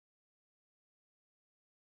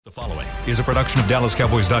The following is a production of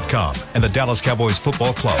DallasCowboys.com and the Dallas Cowboys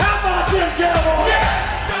Football Club. How about them Cowboys?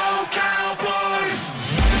 Yeah! Go Cowboys!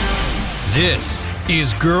 This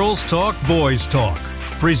is Girls Talk, Boys Talk,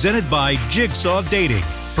 presented by Jigsaw Dating,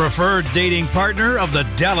 preferred dating partner of the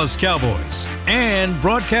Dallas Cowboys, and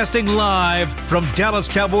broadcasting live from Dallas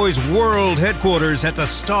Cowboys World Headquarters at the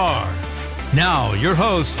Star. Now, your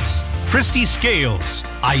hosts, Christy Scales,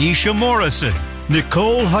 Aisha Morrison,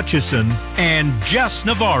 Nicole Hutchison, and Jess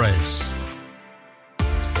Navarez.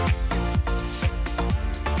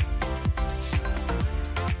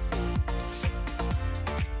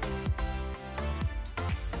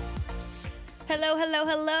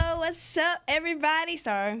 Hello. What's up, everybody?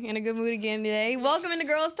 Sorry, in a good mood again today. Welcome into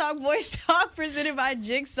Girls Talk, Boys Talk, presented by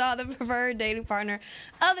Jigsaw, the preferred dating partner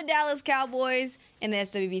of the Dallas Cowboys in the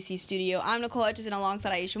SWBC studio. I'm Nicole Hutchison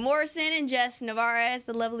alongside Aisha Morrison and Jess Navarez,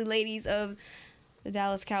 the lovely ladies of the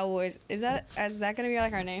Dallas Cowboys. Is that going to be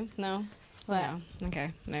like our name? No? What? No.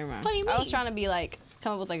 Okay, never mind. What do you mean? I was trying to be like,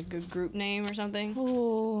 come up with like a good group name or something.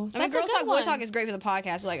 Ooh, I mean, Girls Talk, Boys Talk is great for the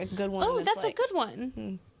podcast, but like a good one. Oh, that's like, a good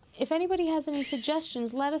one. If anybody has any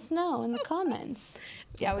suggestions, let us know in the comments.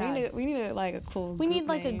 Yeah, we need like a cool. We need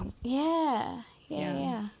like name. Yeah.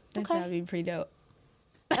 I think Okay. that'd be pretty dope.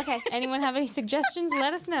 Okay. Anyone have any suggestions?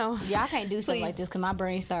 Let us know. Yeah, I can't do stuff like this because my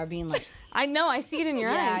brain started being like, I know. I see it in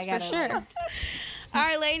your Yeah, eyes I for gotta, sure. All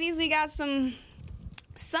right, ladies, we got somewhat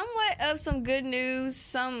of some good news,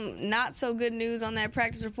 some not so good news on that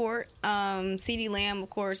practice report. CeeDee Lamb, of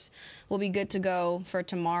course, will be good to go for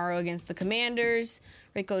tomorrow against the Commanders.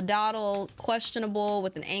 Rico Dowdle, questionable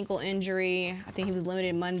with an ankle injury. I think he was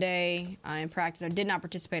limited Monday in practice. Did not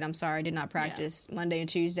practice Monday and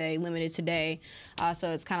Tuesday, limited today.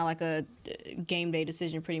 So it's kind of like a game day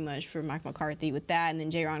decision pretty much for Mike McCarthy with that. And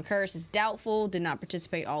then Jaron Kearse is doubtful, did not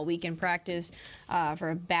participate all week in practice for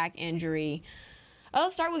a back injury.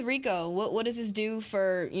 Let's start with Rico. What does this do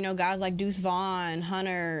for, guys like Deuce Vaughn,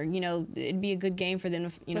 Hunter? It'd be a good game for them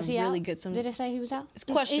to, really out? get some. Did it say he was out? It's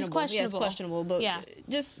questionable. He's questionable. Yeah, it's questionable. But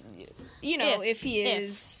just, if he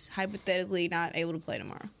is hypothetically not able to play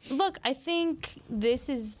tomorrow. Look, I think this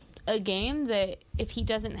is a game that if he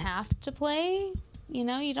doesn't have to play, you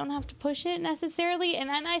don't have to push it necessarily. And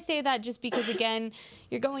I say that just because, again,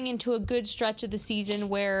 you're going into a good stretch of the season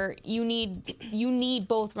where you need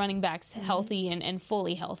both running backs healthy and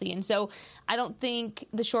fully healthy. And so I don't think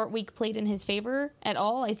the short week played in his favor at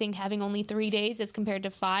all. I think having only 3 days as compared to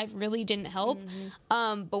 5 really didn't help.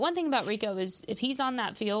 But one thing about Rico is if he's on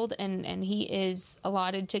that field and he is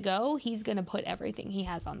allotted to go, he's going to put everything he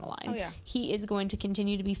has on the line. Oh, yeah. He is going to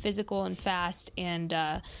continue to be physical and fast and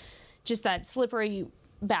just that slippery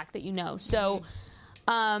back that So,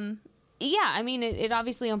 it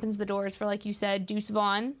obviously opens the doors for, like you said, Deuce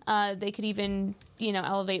Vaughn. They could even,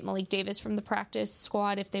 elevate Malik Davis from the practice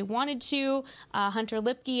squad if they wanted to. Hunter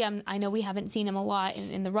Lipke, I know we haven't seen him a lot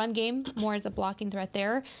in the run game, more as a blocking threat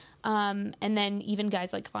there. And then even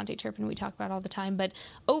guys like Kevontae Turpin we talk about all the time. But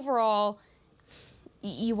overall,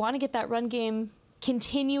 you want to get that run game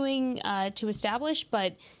continuing to establish,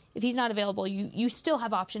 but if he's not available, you still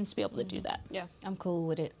have options to be able to do that. Yeah. I'm cool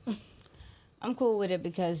with it. I'm cool with it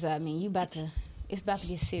because it's about to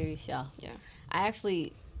get serious, y'all. Yeah.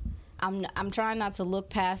 I'm trying not to look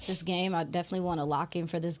past this game. I definitely want to lock in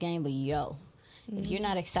for this game, but if you're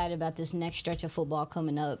not excited about this next stretch of football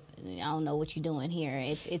coming up, I don't know what you're doing here.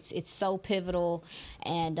 It's so pivotal,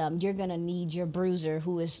 and you're gonna need your bruiser,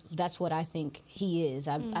 that's what I think he is.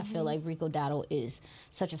 I feel like Rico Dowdle is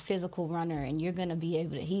such a physical runner, and you're gonna be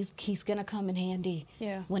able to. He's gonna come in handy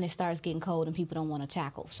when it starts getting cold and people don't want to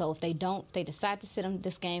tackle. So if they decide to sit him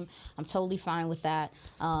this game, I'm totally fine with that.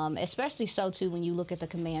 Especially so too when you look at the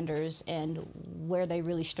Commanders and where they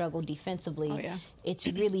really struggle defensively. Oh, yeah. It's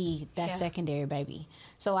really that secondary, baby.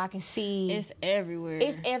 So I can see It's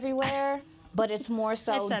everywhere. But it's more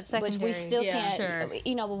so. It's that but we secondary. still Yeah. can't. Sure.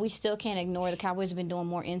 But we still can't ignore the Cowboys have been doing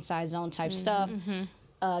more inside zone type stuff.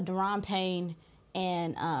 Daron Payne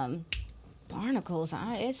and Barnacles.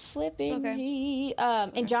 It's slipping. It's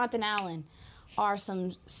And Jonathan Allen are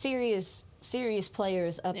some serious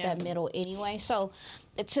players up that middle anyway. So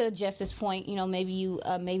to Jess's point,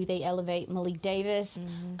 maybe they elevate Malik Davis.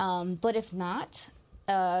 But if not,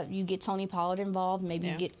 you get Tony Pollard involved. Maybe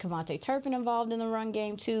you get Kevontae Turpin involved in the run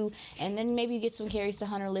game too. And then maybe you get some carries to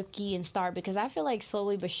Hunter Lipke and start, because I feel like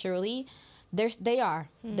slowly but surely They are.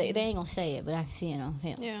 They ain't gonna say it, but I can see it on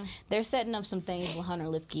film. Yeah. They're setting up some things with Hunter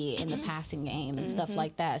Lipke in the passing game and stuff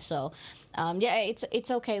like that. So,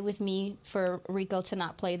 it's okay with me for Rico to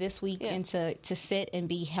not play this week and to sit and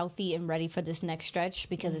be healthy and ready for this next stretch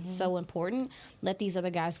because it's so important. Let these other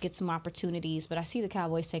guys get some opportunities. But I see the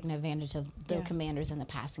Cowboys taking advantage of the Commanders in the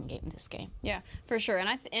passing game this game. Yeah, for sure.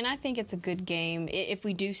 And I think it's a good game. If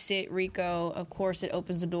we do sit Rico, of course, it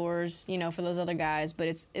opens the doors, for those other guys. But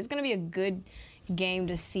it's going to be a good game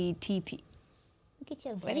to see TP. Look at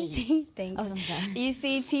your Thanks. Oh, I'm sorry. You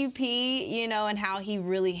see TP, and how he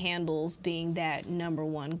really handles being that number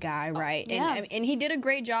one guy, right? yeah. And he did a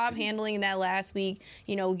great job handling that last week,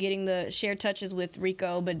 getting the shared touches with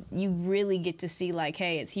Rico, but you really get to see, like,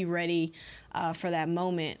 hey, is he ready for that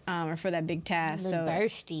moment or for that big task? So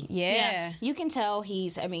bursty. Yeah. You can tell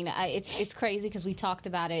it's crazy because we talked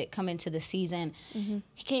about it coming to the season.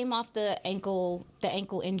 He came off the ankle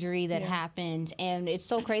injury that happened, and it's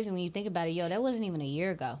so crazy when you think about it. That wasn't even a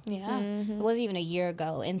year ago. Yeah. It wasn't even a year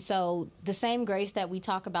ago. And so the same grace that we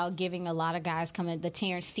talk about giving a lot of guys coming, the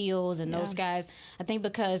Terrence Steeles and those guys, I think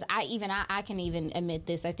because I can even admit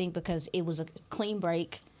this, I think because it was a clean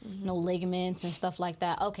break, no ligaments and stuff like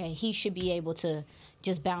that. Okay, he should be able to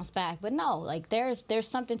just bounce back. But no, like there's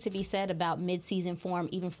something to be said about mid-season form,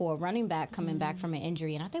 even for a running back coming back from an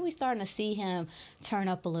injury. And I think we're starting to see him turn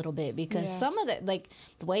up a little bit because some of the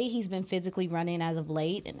way he's been physically running as of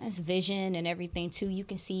late and his vision and everything too, you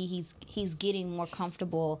can see he's getting more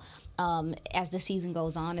comfortable as the season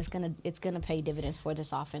goes on. It's gonna pay dividends for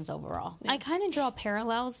this offense overall. I kind of draw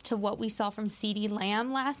parallels to what we saw from CeeDee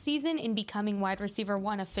Lamb last season in becoming wide receiver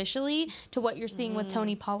 1 officially to what you're seeing with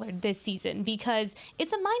Tony Pollard this season, because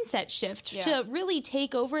it's a mindset shift to really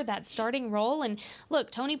take over that starting role. And look,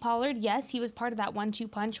 Tony Pollard, yes, he was part of that 1-2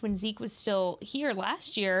 punch when Zeke was still here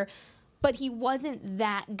last year, but he wasn't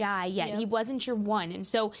that guy yet. He wasn't your one. And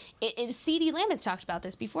so CeeDee Lamb has talked about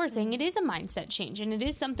this before, saying it is a mindset change, and it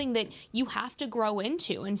is something that you have to grow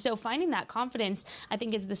into. And so finding that confidence, I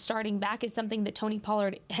think, as the starting back is something that Tony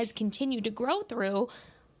Pollard has continued to grow through,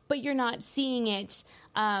 but you're not seeing it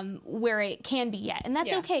where it can be yet. And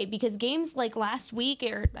that's okay, because games like last week,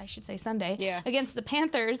 or I should say Sunday, against the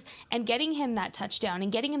Panthers, and getting him that touchdown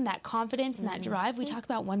and getting him that confidence and that drive, we talk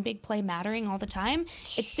about one big play mattering all the time.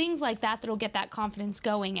 It's things like that that'll get that confidence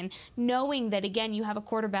going, and knowing that, again, you have a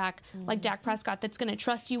quarterback like Dak Prescott that's going to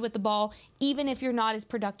trust you with the ball, even if you're not as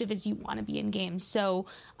productive as you want to be in games. So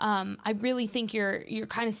I really think you're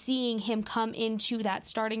kind of seeing him come into that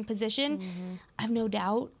starting position. I have no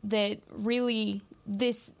doubt that really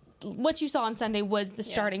what you saw on Sunday was the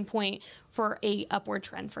starting point for a upward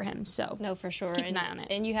trend for him. So no, for sure. Keep an eye on it.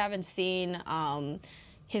 And you haven't seen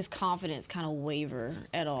his confidence kind of waver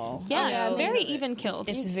at all. Yeah, very even killed.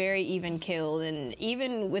 It's very even killed. And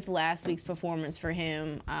even with last week's performance for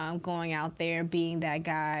him, going out there, being that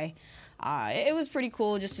guy, it was pretty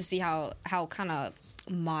cool just to see how kind of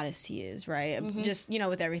modest he is, right? Just,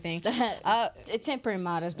 with everything. It's temporary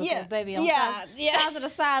modest because, baby, on sides of the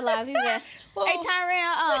sidelines, he's like, hey,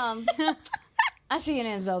 Tyrell, I see you in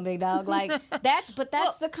end zone, big dog. Like, that's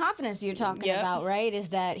the confidence you're talking about, right? Is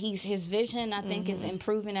that his vision, I think, is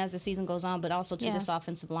improving as the season goes on, but also to this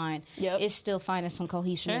offensive line is still finding some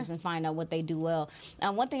cohesiveness and find out what they do well.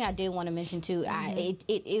 One thing I did want to mention, too,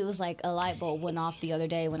 it was like a light bulb went off the other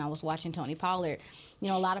day when I was watching Tony Pollard.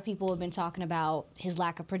 A lot of people have been talking about his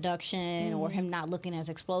lack of production or him not looking as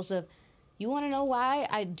explosive. You want to know why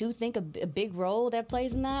I do think a big role that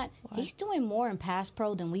plays in that? What? He's doing more in pass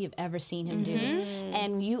pro than we have ever seen him do.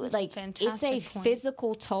 And it's a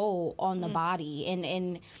physical toll on the body.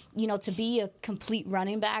 And to be a complete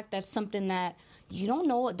running back, that's something that you don't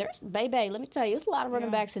know. Let me tell you, there's a lot of running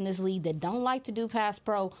backs in this league that don't like to do pass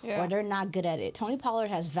pro or they're not good at it. Tony Pollard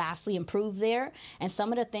has vastly improved there, and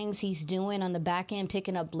some of the things he's doing on the back end,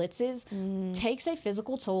 picking up blitzes, takes a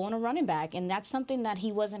physical toll on a running back, and that's something that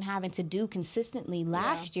he wasn't having to do consistently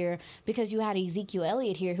last year because you had Ezekiel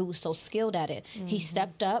Elliott here who was so skilled at it. He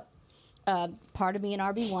stepped up. Part of being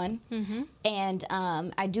RB1, and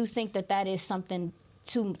I do think that is something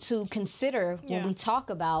to consider when we talk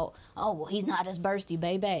about, he's not as bursty,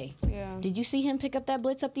 baby. Yeah. Did you see him pick up that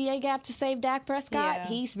blitz up the A-gap to save Dak Prescott? Yeah.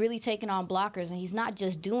 He's really taking on blockers, and he's not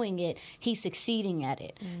just doing it, he's succeeding at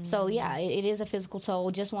it. So, it is a physical toll.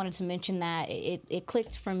 Just wanted to mention that. It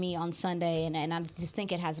clicked for me on Sunday, and I just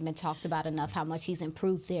think it hasn't been talked about enough how much he's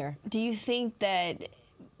improved there. Do you think that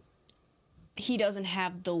he doesn't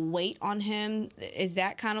have the weight on him. Is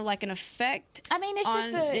that kind of like an effect? I mean, it's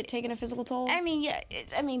on just it taking a physical toll. I mean, yeah.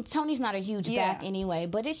 Tony's not a huge back anyway,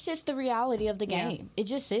 but it's just the reality of the game. It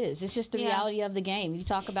just is. It's just the reality of the game. You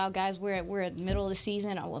talk about guys. We're at the middle of the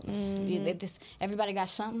season. Everybody got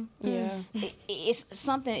something. Yeah, it's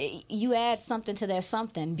something. You add something to that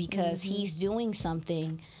something because he's doing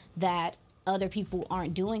something that other people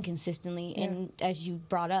aren't doing consistently, and as you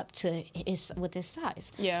brought up with his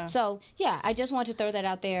size. Yeah. So I just wanted to throw that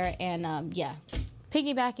out there, and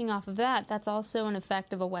Piggybacking off of that, that's also an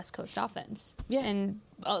effect of a West Coast offense. Yeah. And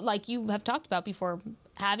like you have talked about before,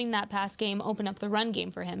 having that pass game open up the run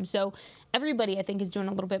game for him. So everybody, I think, is doing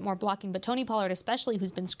a little bit more blocking, but Tony Pollard especially,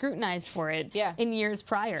 who's been scrutinized for it in years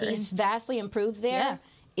prior. He's vastly improved there. Yeah.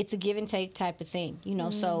 It's a give and take type of thing,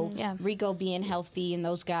 so Rico being healthy and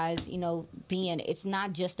those guys, it's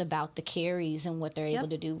not just about the carries and what they're able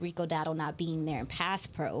to do. Rico Dowdle not being there in pass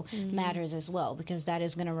pro matters as well, because that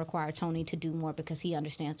is going to require Tony to do more because he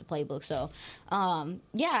understands the playbook. So, also,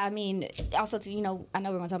 I know we're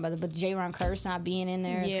going to talk about it, but Jaron Curse not being in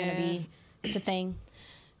there is going to be, it's a thing.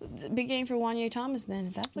 Big game for Wanye Thomas then,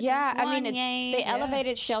 if that's the case. I mean, they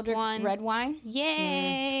elevated Sheldrick Redwine.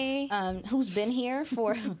 Yay! Who's been here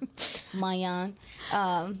for Mayan.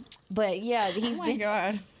 But he's been.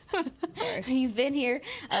 God. He's been here.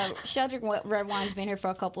 Sheldrick Redwine's been here for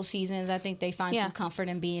a couple seasons. I think they find some comfort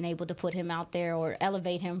in being able to put him out there or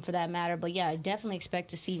elevate him for that matter. But I definitely expect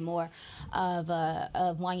to see more of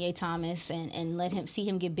Wanye Thomas and see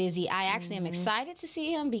him get busy. I actually am excited to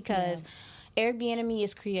see him because Eric Bieniemy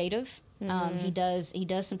is creative. He does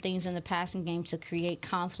some things in the passing game to create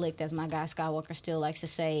conflict, as my guy Skywalker still likes to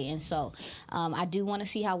say. And so I do want to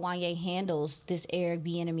see how Wanye handles this Eric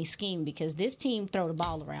Bieniemy scheme, because this team throw the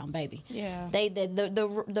ball around, baby. Yeah.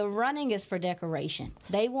 The running is for decoration.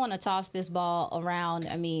 They want to toss this ball around.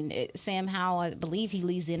 I mean, Sam Howell, I believe he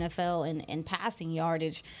leads the NFL in passing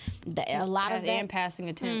yardage. A lot of that, and passing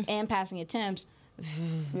attempts.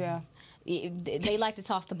 Yeah. They like to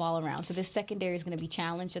toss the ball around. So this secondary is going to be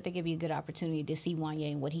challenged. I think it'd be a good opportunity to see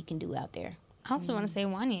Wanye and what he can do out there. I also want to say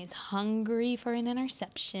Wanye is hungry for an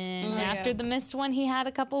interception after the missed one he had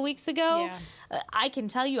a couple weeks ago. Yeah. I can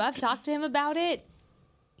tell you, I've talked to him about it.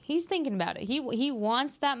 He's thinking about it. He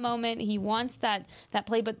wants that moment. He wants that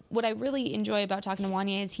play. But what I really enjoy about talking to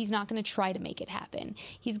Wanye is he's not going to try to make it happen.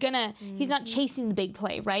 He's not chasing the big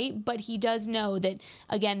play, right? But he does know that,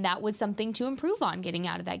 again, that was something to improve on getting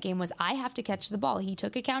out of that game, was I have to catch the ball. He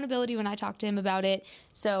took accountability when I talked to him about it.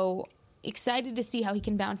 So excited to see how he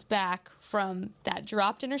can bounce back from that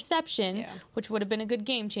dropped interception, which would have been a good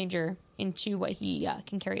game changer, into what he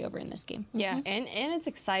can carry over in this game. Yeah, and it's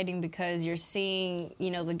exciting because you're seeing,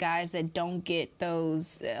 the guys that don't get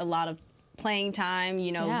a lot of playing time,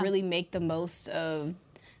 really make the most of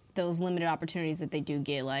those limited opportunities that they do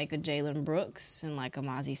get, like a Jalen Brooks and like a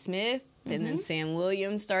Mozzie Smith, and then Sam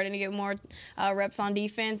Williams starting to get more reps on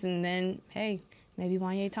defense, and then, hey, maybe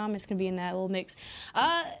Wanye Thomas can be in that little mix.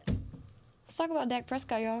 Let's talk about Dak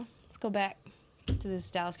Prescott, y'all. Let's go back to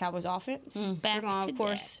this Dallas Cowboys offense. Back We're going to, of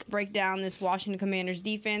course, break down this Washington Commanders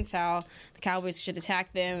defense, how the Cowboys should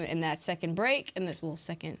attack them in that second break, and this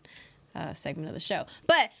second segment of the show.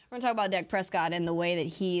 But we're going to talk about Dak Prescott and the way that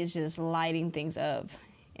he is just lighting things up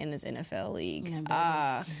in this NFL league.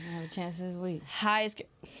 I have a chance this week. Highest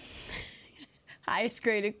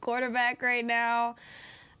graded quarterback right now.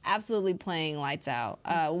 Absolutely playing lights out.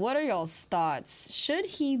 What are y'all's thoughts? Should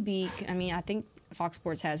he be... I mean, I think Fox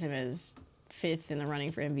Sports has him as 5th in the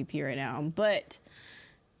running for MVP right now. But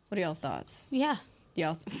what are y'all's thoughts? Yeah.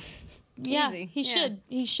 Y'all... Yeah, Easy.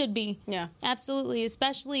 He should be. Yeah. Absolutely,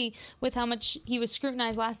 especially with how much he was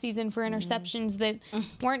scrutinized last season for interceptions that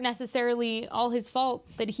weren't necessarily all his fault,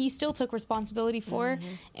 that he still took responsibility for.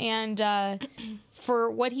 And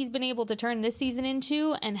for what he's been able to turn this season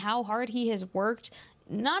into and how hard he has worked,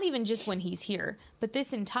 not even just when he's here, but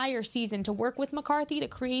this entire season, to work with McCarthy to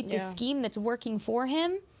create this scheme that's working for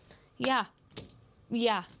him. Yeah.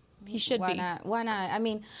 He should be. Why not? I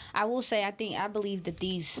mean, I will say, I believe that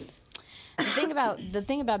the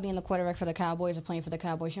thing about being the quarterback for the Cowboys or playing for the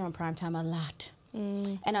Cowboys, you're on primetime a lot.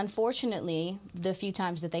 And unfortunately, the few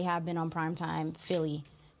times that they have been on primetime, Philly,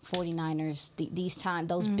 49ers,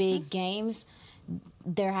 those big games,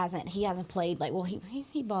 he hasn't played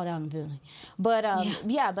he balled out in Philly. But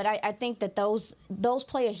but I think that those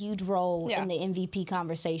play a huge role in the MVP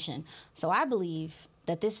conversation. So I believe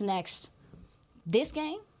that this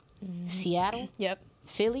game, Seattle, Yep.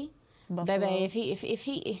 Philly, Buffalo. baby, if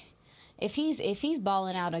he if he's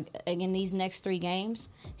balling out in these next 3 games,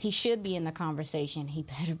 he should be in the conversation. He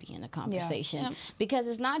better be in the conversation because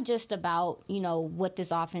it's not just about what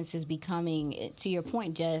this offense is becoming. To your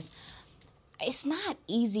point, Jess, it's not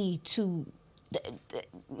easy to.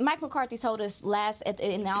 Mike McCarthy told us in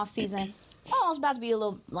the offseason, it's about to be a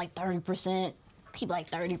little like 30%. Keep like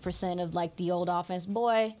 30% of like the old offense,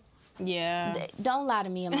 boy. Yeah. Don't lie to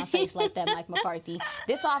me in my face like that, Mike McCarthy.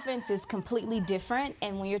 This offense is completely different,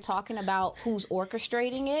 and when you're talking about who's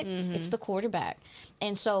orchestrating it, it's the quarterback.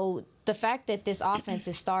 And so the fact that this offense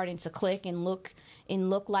is starting to click and look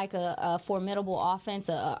like a formidable offense,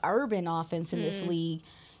 a urban offense in this league,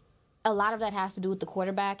 a lot of that has to do with the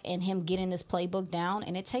quarterback and him getting this playbook down,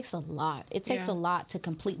 and it takes a lot. It takes a lot to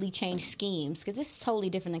completely change schemes because this is totally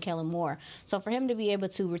different than Kellen Moore. So for him to be able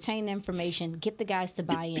to retain the information, get the guys to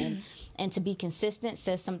buy in, and to be consistent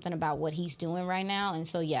says something about what he's doing right now. And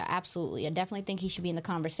so, yeah, absolutely. I definitely think he should be in the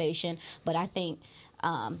conversation, but I think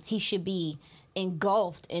he should be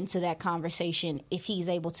engulfed into that conversation if he's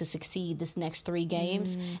able to succeed this next 3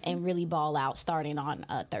 games and really ball out starting on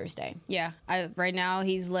Thursday. Yeah, right now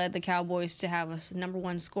he's led the Cowboys to have a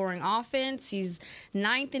 #1 scoring offense. He's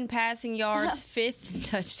 9th in passing yards, 5th in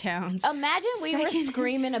touchdowns. Imagine we were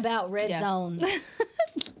screaming about red zone.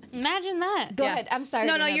 Imagine that. Go ahead. I'm sorry.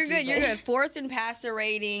 No, you're good. You're good. 4th in passer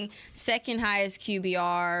rating, 2nd highest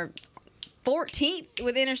QBR. 14th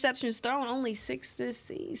with interceptions thrown, only 6 this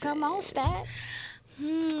season. Come on, stats.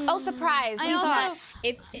 Oh, surprise.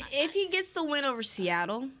 If he gets the win over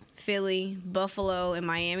Seattle, Philly, Buffalo, and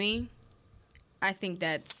Miami, I think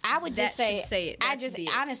that's. I would just say it.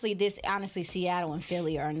 Honestly, Seattle and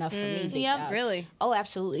Philly are enough for me. Yep, really. Oh,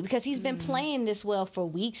 absolutely, because he's been playing this well for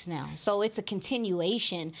weeks now, so it's a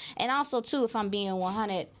continuation. And also, too, if I'm being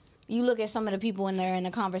 100. You look at some of the people in there in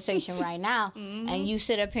the conversation right now, and you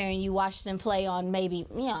sit up here and you watch them play on maybe,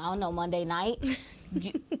 I don't know, Monday night.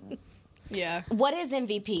 Yeah. What is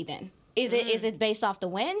MVP then? Is it based off the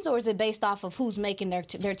wins, or is it based off of who's making their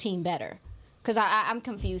team better? Because I'm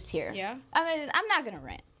confused here. Yeah. I mean, I'm not going to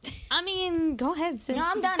rant. I mean, go ahead, sis. No,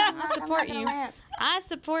 I'm done. I support you. I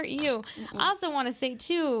support you. I also want to say,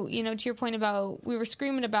 too, to your point about we were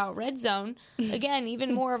screaming about red zone. Again,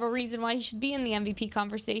 even more of a reason why he should be in the MVP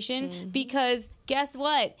conversation. Because guess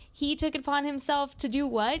what? He took it upon himself to do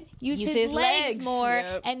what? Use his legs more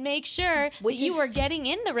and make sure that you were getting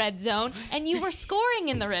in the red zone and you were scoring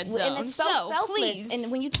in the red zone. And it's so selfless. Please.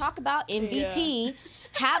 And when you talk about MVP...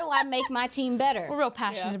 How do I make my team better? We're real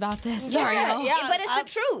passionate about this. Sorry, y'all. Yeah, but it's the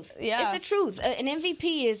truth. Yeah. It's the truth. An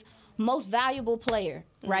MVP is most valuable player,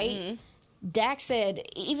 right? Dak said,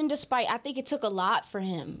 even despite, I think it took a lot for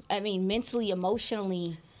him. I mean, mentally,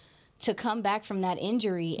 emotionally, to come back from that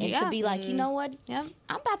injury and to be like, you know what? Yep.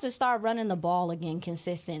 I'm about to start running the ball again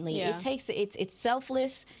consistently. Yeah. It's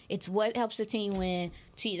selfless. It's what helps the team win.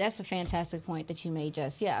 That's a fantastic point that you made,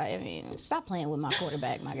 Jess. Yeah, I mean, stop playing with my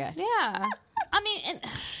quarterback, my guy. Yeah. I mean,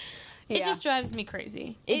 it just drives me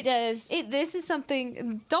crazy. It does. This is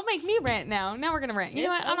something. Don't make me rant now. Now we're going to rant. You know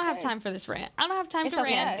what? I don't have time for this rant. I don't have time to rant.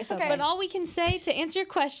 Yeah, it's okay. But all we can say to answer your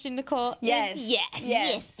question, Nicole, is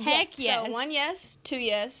yes. Heck yes. So 1 yes, 2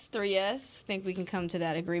 yes, 3 yes. I think we can come to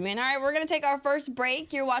that agreement. All right, we're going to take our first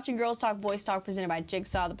break. You're watching Girls Talk, Boys Talk, presented by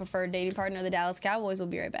Jigsaw, the preferred dating partner of the Dallas Cowboys. We'll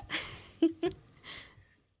be right back.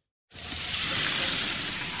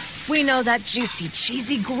 We know that juicy,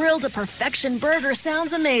 cheesy, grilled to perfection burger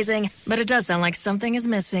sounds amazing, but it does sound like something is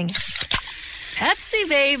missing. Pepsi,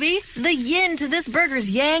 baby! The yin to this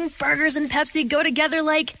burger's yang. Burgers and Pepsi go together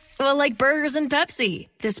like burgers and Pepsi.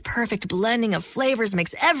 This perfect blending of flavors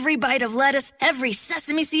makes every bite of lettuce, every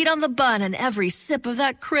sesame seed on the bun, and every sip of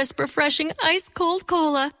that crisp, refreshing, ice-cold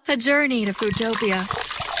cola a journey to Foodtopia.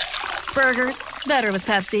 Burgers, better with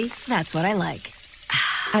Pepsi. That's what I like.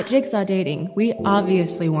 At Jigsaw Dating, we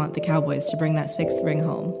obviously want the Cowboys to bring that 6th ring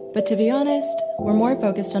home. But to be honest, we're more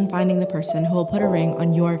focused on finding the person who will put a ring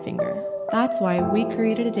on your finger. That's why we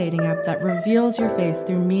created a dating app that reveals your face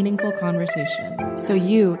through meaningful conversation, so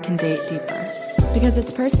you can date deeper. Because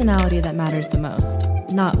it's personality that matters the most,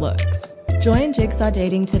 not looks. Join Jigsaw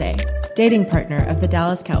Dating today, dating partner of the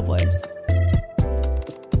Dallas Cowboys.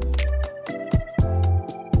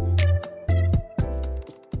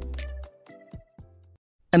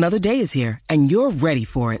 Another day is here, and you're ready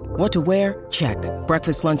for it. What to wear? Check.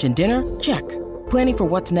 Breakfast, lunch, and dinner? Check. Planning for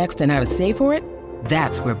what's next and how to save for it?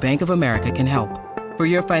 That's where Bank of America can help. For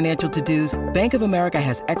your financial to-dos, Bank of America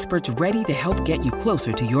has experts ready to help get you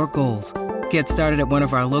closer to your goals. Get started at one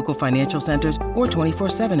of our local financial centers or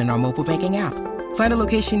 24/7 in our mobile banking app. Find a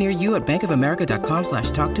location near you at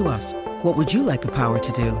bankofamerica.com/talktous. What would you like the power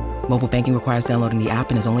to do? Mobile banking requires downloading the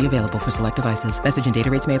app and is only available for select devices. Message and data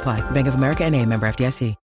rates may apply. Bank of America N.A., member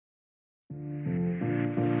FDIC.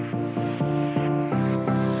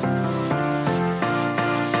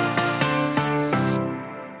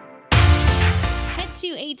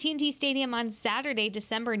 To AT&T Stadium on Saturday,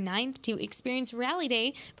 December 9th to experience Rally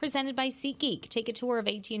Day presented by SeatGeek. Take a tour of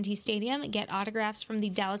AT&T Stadium, get autographs from the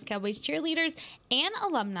Dallas Cowboys cheerleaders and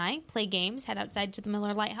alumni, play games, head outside to the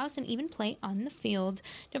Miller Lighthouse, and even play on the field.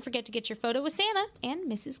 Don't forget to get your photo with Santa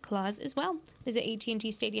and Mrs. Claus as well. Visit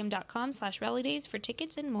AT&TStadium.com/rallydays for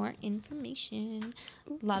tickets and more information.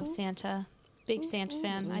 Love Santa. Big Santa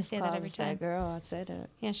fan. I say that every time. That girl, I'd say that.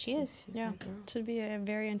 Yeah, she is. Yeah, should be a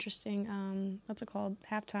very interesting, what's it called,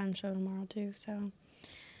 halftime show tomorrow too. So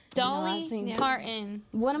Dolly Parton.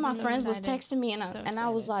 One of my So friends was excited. texting me, and I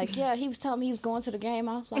was like, yeah, he was telling me he was going to the game.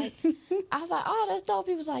 I was like, oh, that's dope.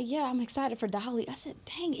 He was like, yeah, I'm excited for Dolly. I said,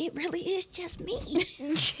 dang, it really is just me.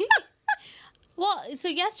 Well, so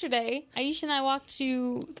yesterday, Aisha and I walked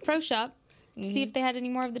to the pro shop to see if they had any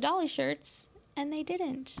more of the Dolly shirts, and they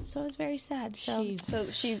didn't. So I was very sad. So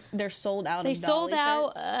they're sold out. they of sold Dolly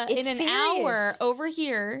out shirts? in an hour over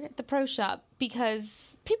here at the pro shop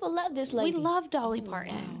because People love this lady. we love Dolly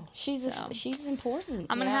Parton. She's important.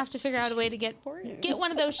 I'm gonna have to figure out a way to get one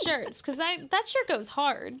of those shirts because that shirt goes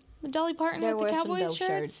hard. The Dolly Parton There with were the some Cowboys dope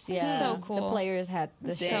shirts. Yeah, So cool. The players had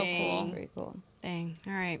the So shirts. cool. Very cool. Dang.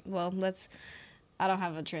 All right. Well, I don't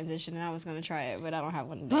have a transition. I was gonna try it, but I don't have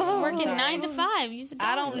one today. Working Sorry. 9 to 5. Use a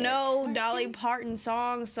I Dolly don't shirt. know Dolly Parton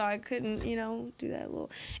songs, so I couldn't, do that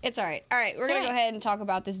little. It's all right. All right, we're going to go ahead and talk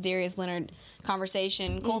about this Darius Leonard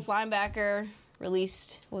conversation. Colts linebacker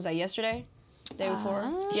released, what was that, yesterday? Day before?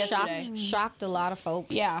 Yesterday. Shocked a lot of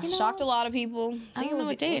folks. Yeah, shocked a lot I of people. don't know was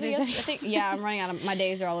what day it is. yesterday? I think, yeah, I'm running out of, my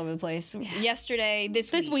days are all over the place. Yesterday,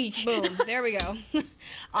 this week. Boom, there we go.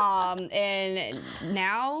 And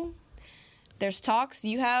now there's talks.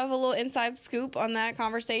 You have a little inside scoop on that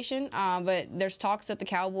conversation, but there's talks that the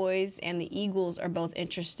Cowboys and the Eagles are both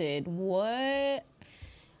interested. What?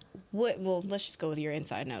 Well, let's just go with your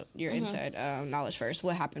inside knowledge first.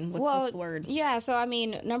 What happened? What's the word? Yeah, so I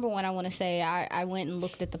mean, number one, I want to say I went and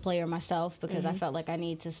looked at the player myself because I felt like I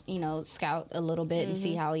need to, scout a little bit and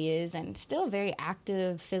see how he is. And still a very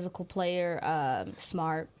active, physical player,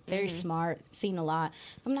 smart, very smart, seen a lot.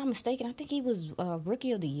 If I'm not mistaken, I think he was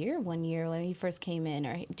Rookie of the Year one year when he first came in,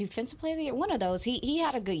 or Defensive Player of the Year, one of those. He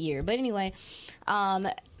had a good year. But anyway,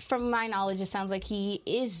 from my knowledge, it sounds like he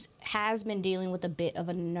has been dealing with a bit of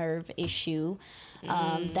a nerve issue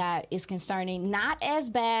that is concerning. Not as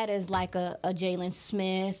bad as like a Jalen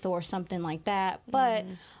Smith or something like that, but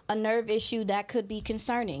a nerve issue that could be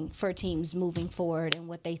concerning for teams moving forward and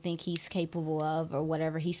what they think he's capable of or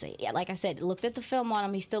whatever he said. Yeah, like I said, looked at the film on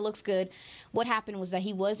him. He still looks good. What happened was that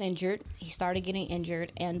he was injured. He started getting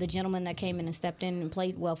injured, and the gentleman that came in and stepped in and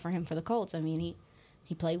played well for him for the Colts, I mean,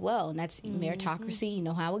 he played well, and that's meritocracy. You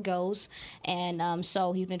know how it goes. And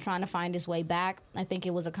so he's been trying to find his way back. I think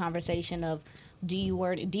it was a conversation of, do you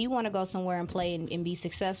want to go somewhere and play and be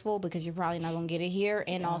successful, because you're probably not going to get it here.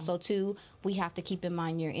 And also, too, we have to keep in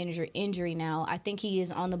mind your injury now. I think he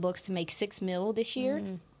is on the books to make $6 million this year.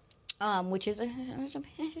 Which is a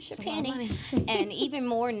penny. And even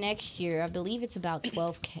more next year. I believe it's about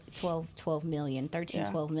 12 million,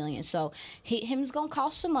 12 million. So him's going to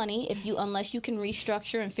cost some money unless you can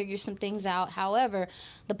restructure and figure some things out. However,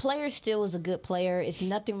 the player still is a good player. It's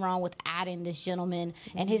nothing wrong with adding this gentleman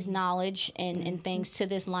and his knowledge and things to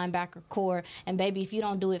this linebacker core. And baby, if you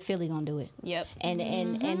don't do it, Philly going to do it. Yep.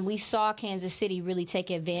 And we saw Kansas City really take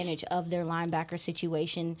advantage of their linebacker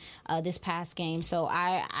situation this past game. So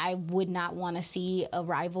I would not want to see a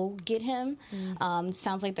rival get him.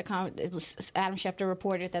 Sounds like Adam Schefter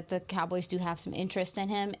reported that the Cowboys do have some interest in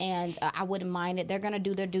him, and I wouldn't mind it. They're going to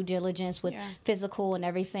do their due diligence with physical and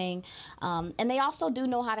everything. And they also do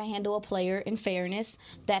know how to handle a player in fairness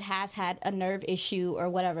that has had a nerve issue or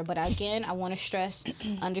whatever. But again, I want to stress,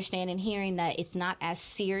 understand and hearing that it's not as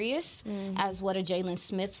serious as what a Jalen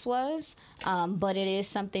Smith's was, but it is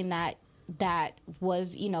something that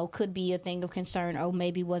was, could be a thing of concern, or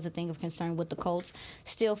maybe was a thing of concern with the Colts.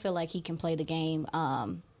 Still feel like he can play the game.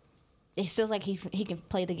 It feels like he can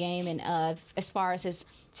play the game, and as far as his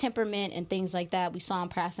temperament and things like that, we saw him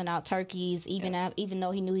passing out turkeys, even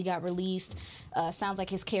though he knew he got released. Sounds like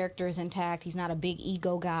his character is intact. He's not a big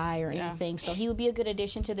ego guy or anything, so he would be a good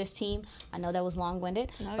addition to this team. I know that was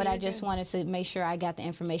long-winded, but I just wanted to make sure I got the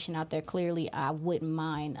information out there clearly. I wouldn't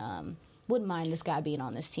mind this guy being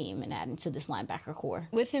on this team and adding to this linebacker core.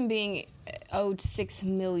 With him being owed $6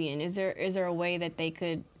 million, is there a way that they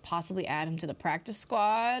could possibly add him to the practice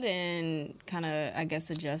squad and kind of, I guess,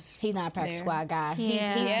 adjust. He's not a practice squad guy.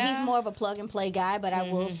 Yeah. He's more of a plug and play guy, but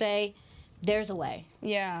I will say there's a way.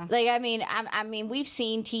 Yeah. Like, I mean, we've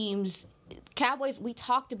seen teams. Cowboys, we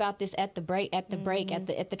talked about this at the break, at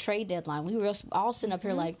the trade deadline. We were all sitting up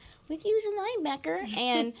here like, we could use a linebacker.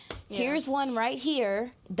 And here's one right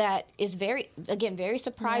here that is very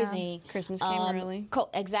surprising. Yeah. Christmas came early.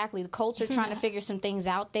 Exactly. The Colts are trying to figure some things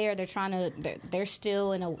out there. They're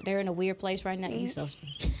still in a weird place right now.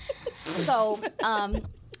 So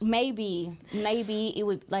maybe it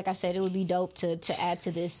would, like I said, it would be dope to add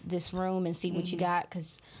to this room and see what you got,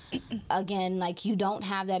 because again, like, you don't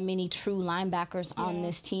have that many true linebackers on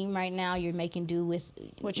this team right now. You're making do with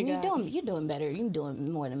what you got. You're doing better. You're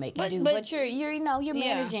doing more than making do. But you're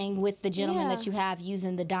managing with the gentlemen that you have,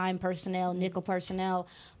 using the dime personnel, nickel personnel.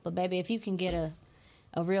 But baby, if you can get a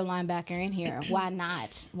real linebacker in here, why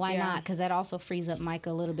not? Why not? Because that also frees up Micah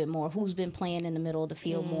a little bit more, who's been playing in the middle of the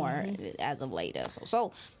field more as of late.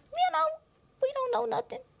 So, we don't know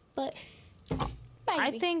nothing, but maybe.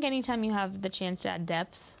 I think anytime you have the chance to add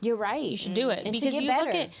depth, you're right. You should do it, and because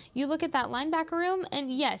you look at that linebacker room,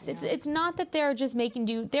 and yes, it's not that they're just making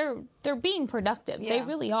do. They're being productive. They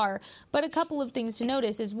really are. But a couple of things to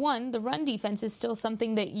notice is, one, the run defense is still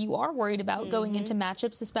something that you are worried about going into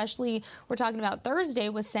matchups, especially we're talking about Thursday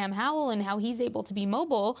with Sam Howell and how he's able to be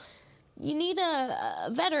mobile. You need a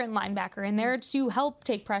veteran linebacker in there to help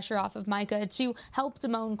take pressure off of Micah, to help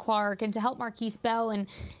Damone Clark, and to help Marquise Bell. And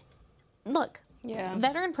look,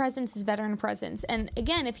 veteran presence is veteran presence. And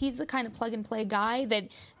again, if he's the kind of plug-and-play guy that,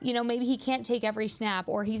 maybe he can't take every snap,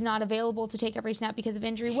 or he's not available to take every snap because of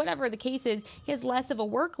injury, whatever the case is, he has less of a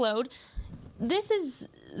workload.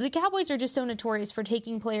 The Cowboys are just so notorious for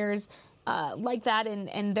taking players like that,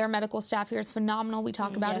 and their medical staff here is phenomenal. We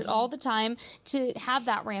talk about it all the time, to have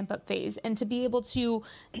that ramp-up phase and to be able to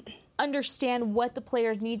understand what the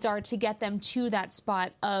players' needs are to get them to that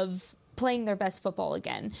spot of playing their best football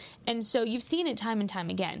again. And so you've seen it time and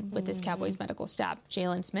time again with this Cowboys medical staff.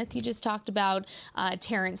 Jalen Smith, you just talked about.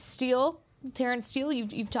 Terrence Steele,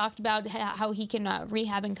 you've talked about how he can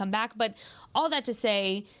rehab and come back. But all that to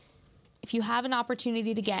say, if you have an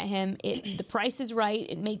opportunity to get him, the price is right,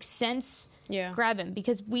 it makes sense, grab him,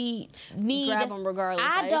 because we need... Grab him regardless.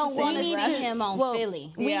 I don't want to see him on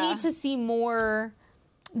Philly. We need to see more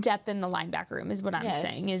depth in the linebacker room, is what I'm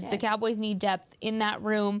saying. The Cowboys need depth in that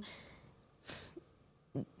room.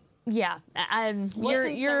 Yeah.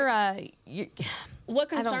 What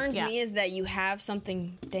concerns me is that you have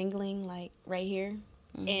something dangling, like, right here,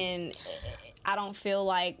 and I don't feel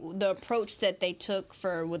like the approach that they took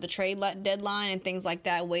with the trade deadline and things like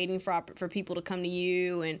that, waiting for people to come to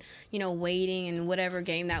you and, waiting and whatever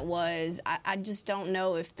game that was. I just don't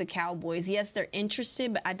know if the Cowboys, yes, they're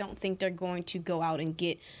interested, but I don't think they're going to go out and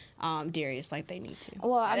get Darius like they need to.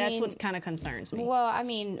 Well, that's what kind of concerns me. Well, I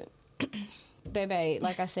mean, baby,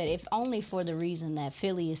 like I said, if only for the reason that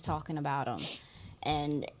Philly is talking about them.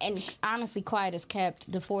 And honestly, quiet as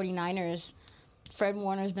kept, the 49ers... Fred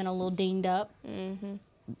Warner's been a little dinged up. I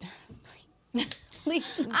don't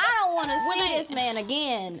want to see this man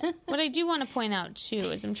again. What I do want to point out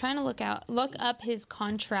too is I'm trying to look up his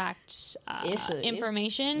contract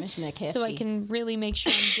information, so I can really make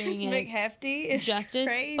sure I'm doing it McHefty justice.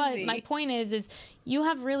 Crazy. But my point is you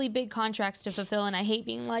have really big contracts to fulfill, and I hate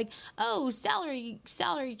being like, oh, salary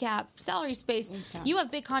cap, salary space. Okay. You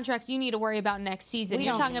have big contracts you need to worry about next season.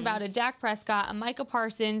 You're talking about a Dak Prescott, a Micah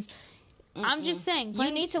Parsons. I'm just saying, you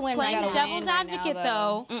need to win. Playing devil's advocate,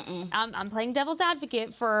 though. I'm playing devil's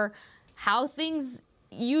advocate for how things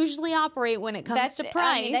usually operate when it comes to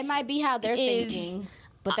price. I mean, that might be how they're thinking,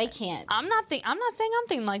 but they can't. I'm not saying I'm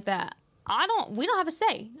thinking like that. We don't have a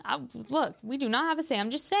say. Look, we do not have a say. I'm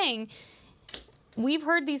just saying, we've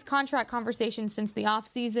heard these contract conversations since the off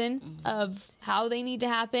season of how they need to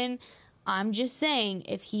happen. I'm just saying,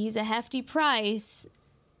 if he's a hefty price,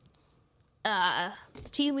 the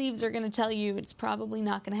tea leaves are going to tell you it's probably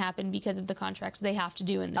not going to happen because of the contracts they have to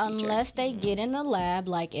do in the future. Unless they get in the lab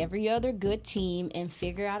like every other good team and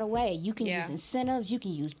figure out a way. You can use incentives, you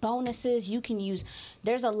can use bonuses,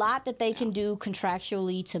 there's a lot that they can do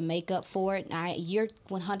contractually to make up for it. You're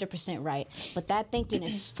 100% right. But that thinking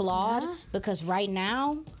is flawed because right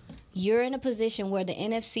now, you're in a position where the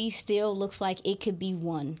NFC still looks like it could be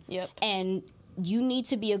won. Yep. And you need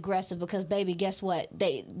to be aggressive because, baby, guess what?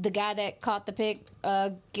 The guy that caught the pick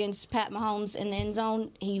against Pat Mahomes in the end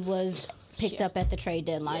zone, he was picked up at the trade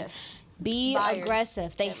deadline. Yes. Be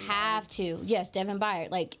aggressive. They have to. Yes, Devin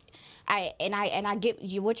Byard. I get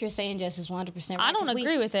you what you're saying, Jess, is 100%. Right, I don't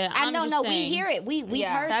agree with it. I I'm know, just no, saying. we hear it. We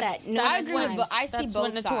heard That's- that. I that's agree with when- both. I see that's both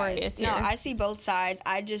when notorious sides. here. No, I see both sides.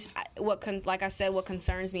 Like I said, what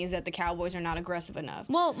concerns me is that the Cowboys are not aggressive enough.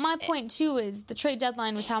 Well, my point too is the trade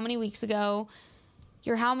deadline was how many weeks ago?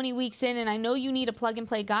 You're how many weeks in, and I know you need a plug and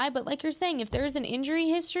play guy, but like you're saying, if there's an injury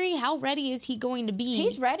history, how ready is he going to be?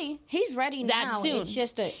 He's ready. He's ready That now. soon. It's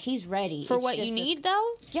just he's ready for It's what just you need,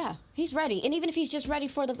 though. Yeah, he's ready. And even if he's just ready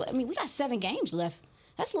for we got 7 games left.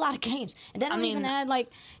 That's a lot of games. And then even add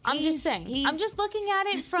I'm just saying. I'm just looking at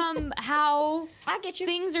it from how I get you.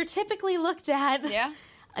 things are typically looked at. Yeah.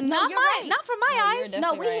 Not you're my, right. not from my No, you're eyes.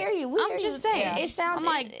 definitely No, we right. hear you. I'm just saying. It sounds. I'm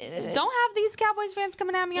like, don't have these Cowboys fans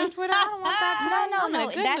coming at me on Twitter. I don't want that. Today. I'm in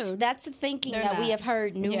a good mood. That's the thinking They're that we not. have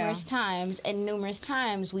heard numerous Yeah. times, and numerous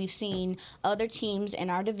times we've seen other teams in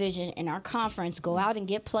our division, in our conference, go out and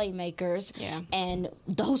get playmakers, Yeah. and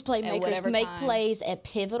those playmakers whatever make time. plays at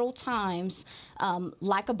pivotal times,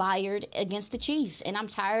 like a Bayard against the Chiefs. And I'm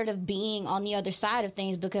tired of being on the other side of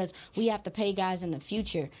things because we have to pay guys in the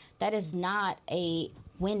future. That is not a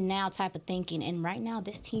win now type of thinking. And right now,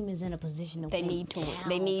 this team is in a position to They win. need to win. now.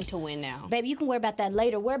 They need to win now. Baby, you can worry about that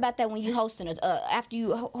later. Worry about that when you hosting after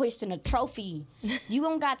you hoisting a trophy. You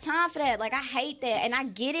don't got time for that. Like, I hate that, and I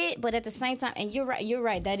get it, but at the same time, and you're right. You're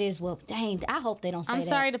right. That is dang. I hope they don't say I'm that.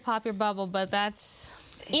 sorry to pop your bubble, but that's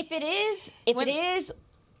If it is,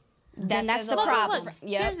 then that's says the a lot. problem. Look,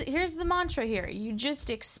 Yep. here's the mantra here. You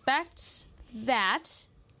just expect that,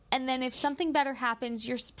 and then if something better happens,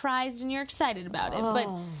 you're surprised and you're excited about it. But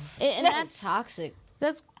and That's toxic.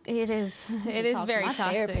 it is Talk to very my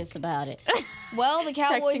toxic. therapist about it. Well, the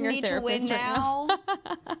Cowboys Texting your need to win therapist right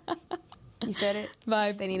now. You said it.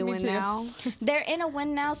 Vibes. They need to Me win too. now. They're in a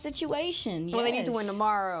win now situation. Well, they need to yes. win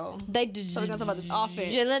tomorrow. They do. So we're gonna talk about this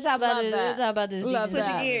offense. Yeah, let's talk about Love this. that. Let's talk about this. Love defense.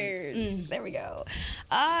 that. Switching gears. There we go.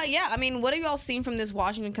 Yeah, I mean, what have y'all seen from this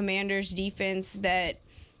Washington Commanders defense that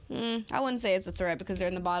I wouldn't say it's a threat because they're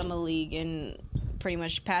in the bottom of the league in pretty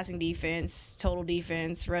much passing defense, total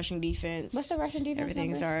defense, rushing defense. What's the Russian defense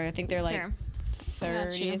Everything's numbers? all right. I think they're like Here. I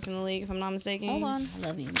got you. 30th in the league, if I'm not mistaken. Hold on. I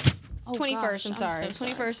love you. Oh, 21st, gosh, I'm sorry. so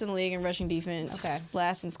 21st in the league in rushing defense. Okay.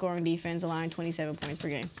 Last in scoring defense, allowing 27 points per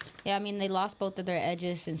game. Yeah, I mean they lost both of their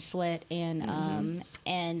edges in Sweat and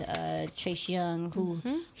Chase Young, who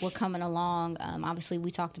were coming along. Obviously,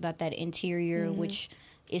 we talked about that interior, which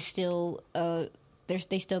is still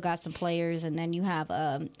they still got some players, and then you have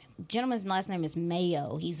gentleman's last name is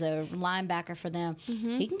Mayo. He's a linebacker for them.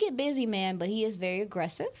 He can get busy, man, but he is very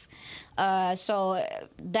aggressive. So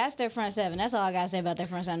that's their front seven. That's all I gotta say about their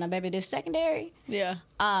front seven. Now, baby, this secondary. Yeah.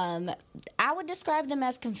 I would describe them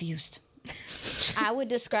as confused. I would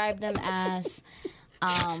describe them as,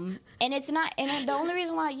 and it's not. And the only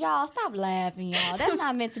reason why y'all stop laughing, y'all. That's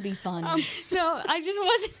not meant to be funny. No, I just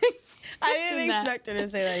wasn't expecting I didn't that. expect her to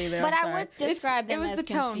say that either. but I'm I sorry. would describe them It was as the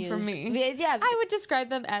tone confused. for me. Yeah, I would describe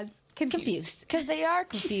them as confused because they are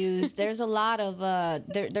confused. There's a lot of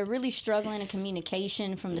they're really struggling in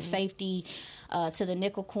communication from the safety to the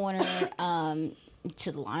nickel corner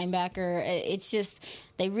to the linebacker. It's just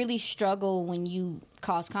they really struggle when you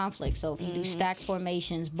cause conflict. So if you do stack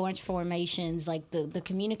formations, bunch formations, like the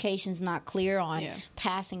communication's not clear on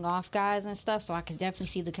passing off guys and stuff. So I could definitely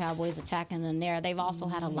see the Cowboys attacking them there. They've also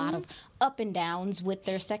had a lot of up and downs with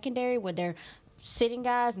their secondary where they're sitting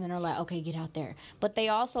guys and then they're like, okay, get out there. But they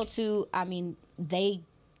also too, I mean, they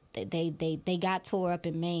got tore up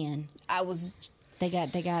in man. They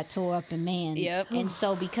got tore up in man. Yep. And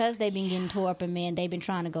so because they've been getting tore up in man, they've been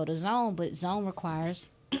trying to go to zone, but zone requires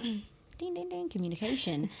ding ding ding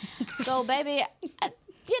communication. So baby,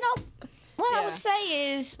 what I would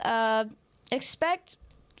say is expect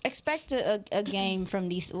a game from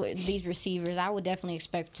these receivers. I would definitely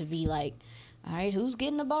expect to be like, all right, who's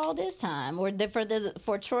getting the ball this time? Or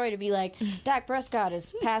for Troy to be like, Dak Prescott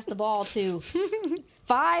has passed the ball to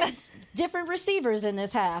 5 different receivers in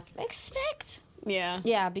this half. Expect.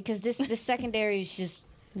 Yeah, because this secondary is just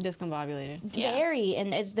discombobulated. scary,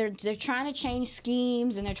 and they're trying to change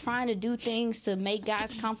schemes and they're trying to do things to make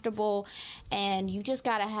guys comfortable, and you just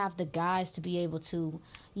got to have the guys to be able to,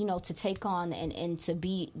 to take on and to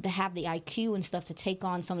have the IQ and stuff to take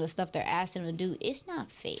on some of the stuff they're asking them to do. It's not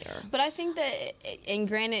fair. But I think that, and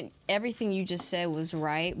granted, everything you just said was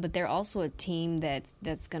right, but they're also a team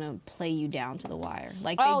that's going to play you down to the wire.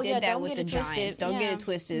 Like they did that with the Giants. Don't get it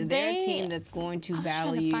twisted. They're a team that's going to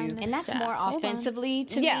battle you. And that's more offensively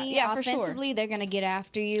to me. Yeah, for sure. Offensively, they're going to get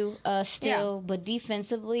after you still. But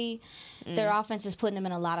defensively, their offense is putting them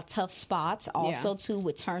in a lot of tough spots. Also, too,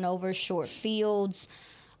 with turnovers, short fields.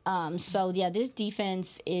 This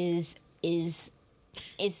defense is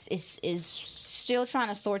is still trying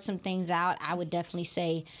to sort some things out. I would definitely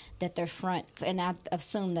say that their front, and I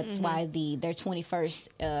assume that's why their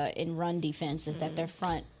 21st in run defense is that their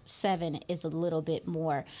front seven is a little bit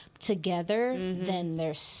more together than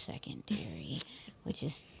their secondary, which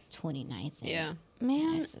is 29th. Yeah.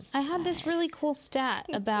 Man, I had this really cool stat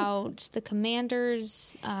about the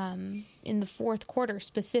Commanders in the fourth quarter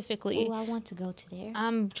specifically. Oh, I want to go to there.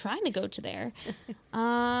 I'm trying to go to there.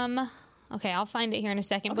 Okay, I'll find it here in a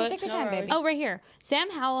second. Okay, take your time, baby. Oh, right here. Sam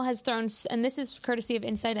Howell has thrown, and this is courtesy of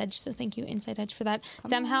Inside Edge, so thank you, Inside Edge, for that.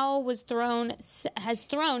 Sam Howell has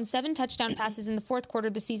thrown 7 touchdown passes in the fourth quarter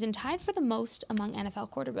of the season, tied for the most among NFL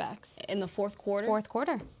quarterbacks. In the fourth quarter? Fourth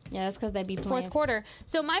quarter. Yeah, that's because they be playing. Fourth quarter.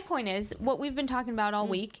 So my point is, what we've been talking about all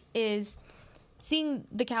week is seeing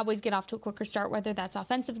the Cowboys get off to a quicker start, whether that's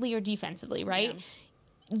offensively or defensively, right?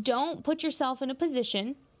 Yeah. Don't put yourself in a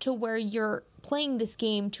position to where you're playing this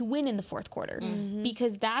game to win in the fourth quarter,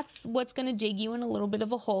 because that's what's going to dig you in a little bit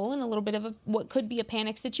of a hole and a little bit of what could be a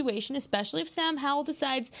panic situation, especially if Sam Howell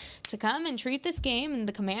decides to come and treat this game, and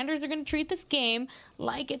the Commanders are going to treat this game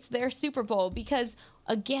like it's their Super Bowl. Because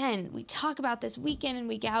again, we talk about this week in and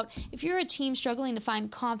week out. If you're a team struggling to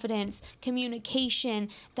find confidence, communication,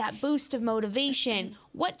 that boost of motivation,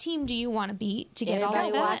 what team do you want to beat to get all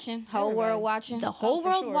of that? Watching, whole world watching. The whole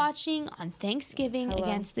world watching on Thanksgiving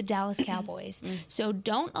against the Dallas Cowboys. So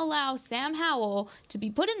don't allow Sam Howell to be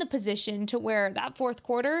put in the position to where that fourth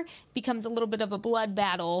quarter becomes a little bit of a blood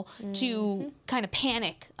battle to kind of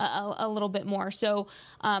panic a little bit more. So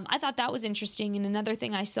I thought that was interesting. And another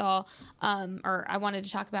thing I saw, or I wanted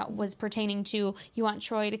to talk about, was pertaining to, you want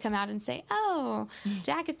Troy to come out and say, oh,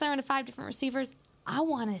 Jack is throwing to 5 different receivers. I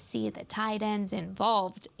want to see the tight ends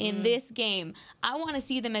involved in this game. I want to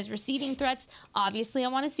see them as receiving threats. Obviously, I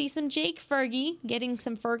want to see some Jake Fergie getting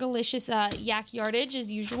some Fergalicious yak yardage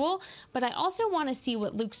as usual. But I also want to see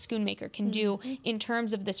what Luke Schoonmaker can do in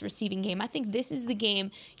terms of this receiving game. I think this is the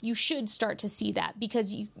game you should start to see that,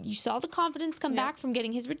 because you saw the confidence come back from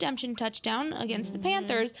getting his redemption touchdown against the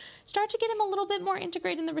Panthers. Start to get him a little bit more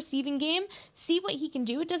integrated in the receiving game. See what he can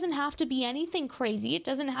do. It doesn't have to be anything crazy. It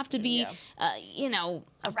doesn't have to be,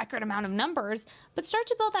 a record amount of numbers, but start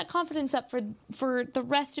to build that confidence up for the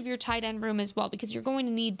rest of your tight end room as well, because you're going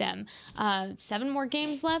to need them. 7 more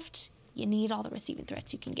games left. You need all the receiving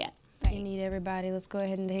threats you can get. You need everybody. Let's go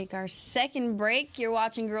ahead and take our second break. You're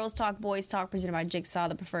watching Girls Talk, Boys Talk, presented by Jigsaw,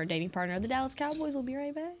 the preferred dating partner of the Dallas Cowboys. We'll be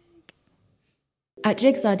right back. At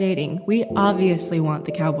Jigsaw Dating, we obviously want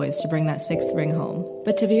the Cowboys to bring that 6th ring home.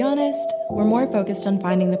 But to be honest, we're more focused on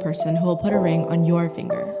finding the person who will put a ring on your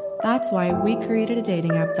finger. That's why we created a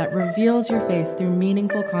dating app that reveals your face through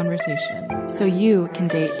meaningful conversation, so you can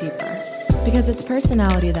date deeper. Because it's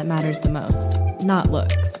personality that matters the most, not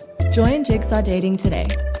looks. Join Jigsaw Dating today,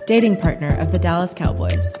 dating partner of the Dallas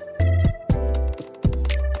Cowboys.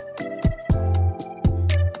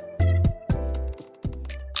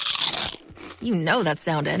 You know that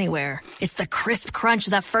sound anywhere. It's the crisp crunch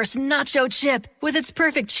of that first nacho chip. With its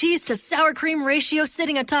perfect cheese to sour cream ratio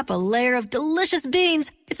sitting atop a layer of delicious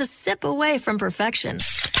beans, it's a sip away from perfection.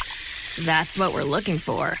 That's what we're looking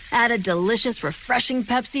for. Add a delicious, refreshing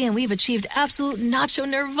Pepsi and we've achieved absolute nacho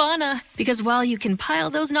nirvana. Because while you can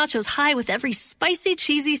pile those nachos high with every spicy,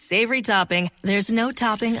 cheesy, savory topping, there's no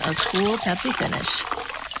topping a cool Pepsi finish.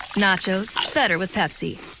 Nachos, better with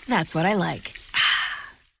Pepsi. That's what I like.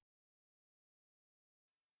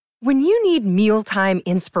 When you need mealtime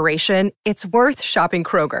inspiration, it's worth shopping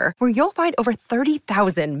Kroger, where you'll find over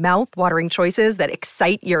 30,000 mouth-watering choices that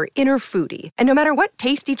excite your inner foodie. And no matter what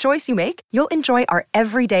tasty choice you make, you'll enjoy our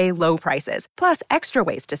everyday low prices, plus extra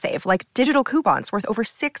ways to save, like digital coupons worth over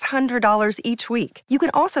 $600 each week. You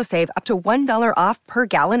can also save up to $1 off per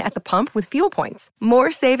gallon at the pump with fuel points.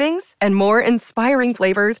 More savings and more inspiring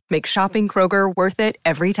flavors make shopping Kroger worth it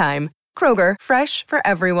every time. Kroger, fresh for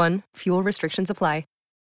everyone. Fuel restrictions apply.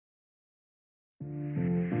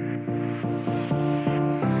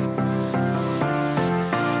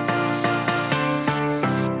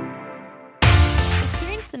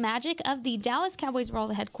 The magic of the Dallas Cowboys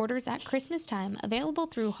World headquarters at Christmas time, available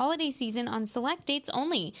through holiday season on select dates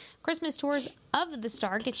only. Christmas tours of the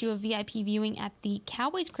Star get you a VIP viewing at the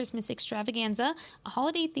Cowboys Christmas Extravaganza, a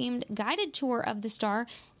holiday-themed guided tour of the Star,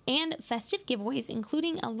 and festive giveaways,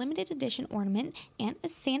 including a limited edition ornament and a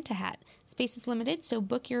Santa hat. Space is limited, so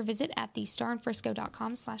book your visit at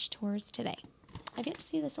thestarinfrisco.com/tours today. I've yet to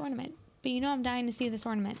see this ornament, but you know I'm dying to see this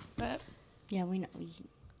ornament. Yeah, we know.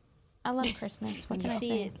 I love Christmas. What can I see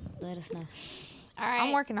say? it, let us know. All right.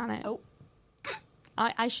 I'm working on it. Oh.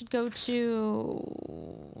 I should go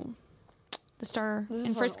to the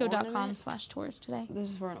starinfrisco.com/tours today. This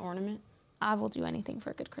is for an ornament? I will do anything for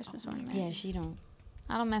a good Christmas ornament. Yeah, she don't.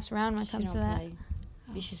 I don't mess around when it comes to that. Play.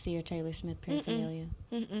 You should see her Taylor Smith paraphernalia.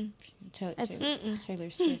 Taylor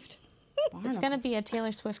Swift. It's going to be a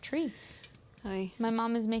Taylor Swift tree. Hey. My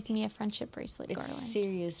mom is making me a friendship bracelet It's garland.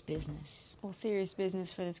 serious business. Well, serious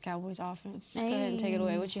business for this Cowboys offense. Go ahead and take it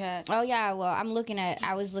away. What you had? Oh yeah, well I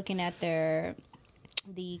was looking at the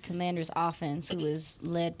Commanders offense, who is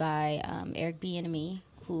led by Eric Bieniemy,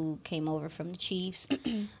 who came over from the Chiefs.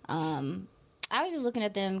 I was just looking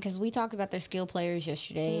at them because we talked about their skill players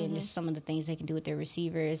yesterday and just some of the things they can do with their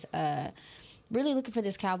receivers. Really looking for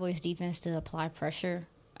this Cowboys defense to apply pressure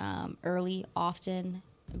early, often,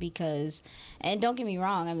 because, and don't get me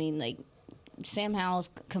wrong, I mean, like, Sam Howell's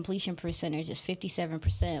completion percentage is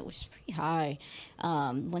 57%, which is pretty high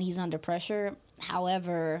when he's under pressure.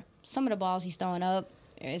 However, some of the balls he's throwing up,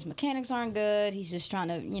 his mechanics aren't good. He's just trying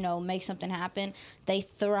to, make something happen. They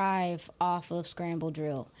thrive off of scramble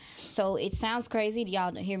drill. So it sounds crazy.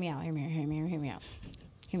 Y'all, hear me out.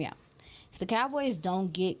 If the Cowboys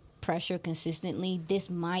don't get pressure consistently,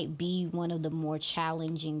 this might be one of the more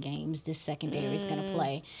challenging games this secondary is going to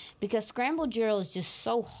play, because scramble drill is just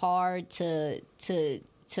so hard to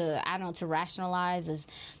rationalize. Is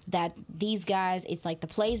that these guys, it's like the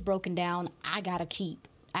play's broken down, I gotta keep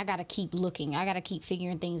looking. I got to keep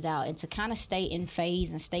figuring things out. And to kind of stay in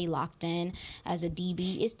phase and stay locked in as a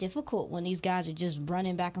DB, it's difficult when these guys are just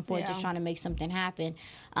running back and forth, just trying to make something happen.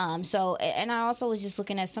 And I also was just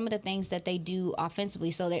looking at some of the things that they do offensively.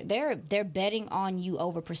 So they're betting on you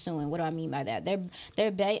over pursuing. What do I mean by that?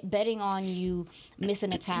 They're betting on you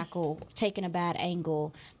missing a tackle, taking a bad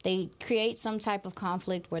angle. They create some type of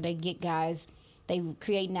conflict where they get guys. They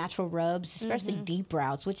create natural rubs, especially deep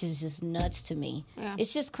routes, which is just nuts to me. Yeah.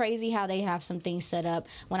 It's just crazy how they have some things set up.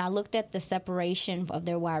 When I looked at the separation of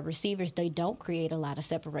their wide receivers, they don't create a lot of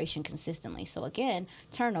separation consistently. So, again,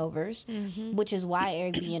 turnovers, which is why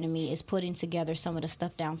Eric Bieniemy is putting together some of the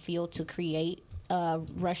stuff downfield to create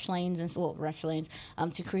rush lanes,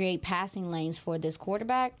 to create passing lanes for this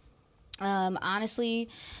quarterback. Honestly,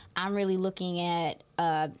 I'm really looking at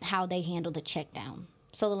how they handle the check down.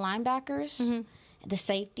 So the linebackers, the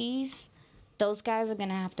safeties, those guys are going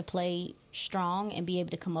to have to play strong and be able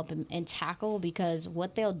to come up and tackle, because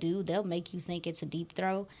what they'll do, they'll make you think it's a deep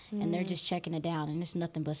throw, and they're just checking it down, and it's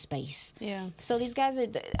nothing but space. Yeah. So these guys are,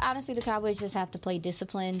 honestly, the Cowboys just have to play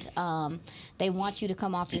disciplined. They want you to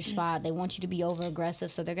come off your spot. They want you to be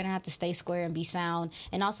over-aggressive, so they're going to have to stay square and be sound,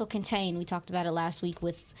 and also contain. We talked about it last week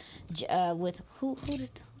with who did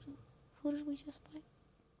we just play?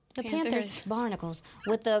 The Panthers. Barnacles.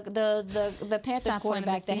 With the Panthers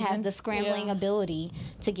quarterback that has the scrambling ability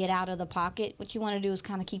to get out of the pocket. What you want to do is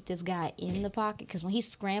kind of keep this guy in the pocket, because when he's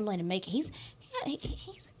scrambling to make it, he's a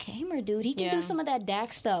gamer, dude. He can do some of that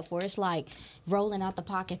Dak stuff where it's like rolling out the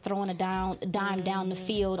pocket, throwing a dime down the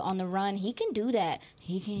field on the run. He can do that.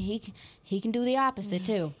 He can do the opposite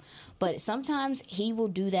too. But sometimes he will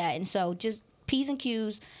do that, and so just P's and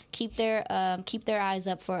Q's, keep their eyes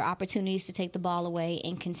up for opportunities to take the ball away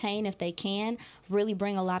and contain if they can. Really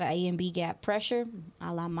bring a lot of A and B gap pressure,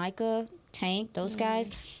 a la Micah, Tank, those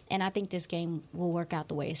guys. And I think this game will work out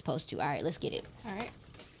the way it's supposed to. All right, let's get it. All right.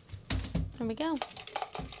 Here we go.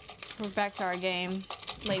 We're back to our game,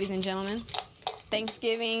 ladies and gentlemen.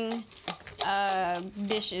 Thanksgiving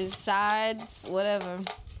dishes, sides, whatever.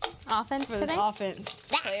 Offense for today? this offense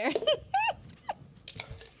player.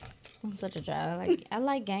 I'm such a dry. I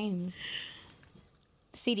like games.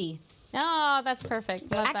 CD. Oh, that's perfect.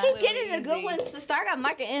 Love I that. keep getting the good ones to start. I got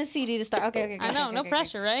Micah and CD to start. Okay. I know, no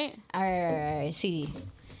pressure, right? All right. CD.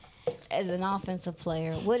 As an offensive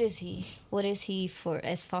player, what is he for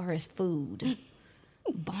as far as food?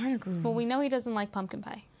 Barnacles. Well, we know he doesn't like pumpkin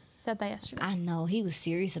pie. He said that yesterday. I know. He was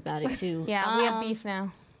serious about it, too. Yeah, we have beef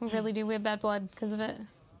now. We really do. We have bad blood because of it.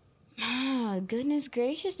 Goodness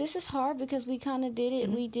gracious, this is hard because we kind of did it.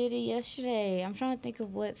 We did it yesterday. I'm trying to think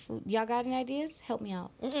of what food. Y'all got any ideas? Help me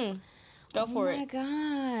out. Go for it. Oh my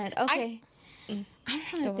God. Okay. I'm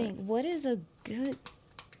trying to think. What is a good?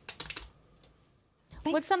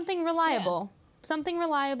 What's something reliable? Yeah. Something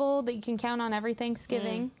reliable that you can count on every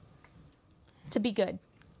Thanksgiving to be good,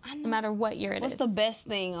 no matter what year it is. What's the best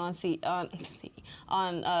thing on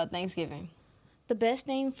Thanksgiving? The best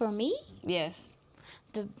thing for me? Yes.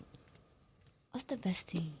 What's the best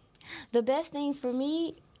thing? The best thing for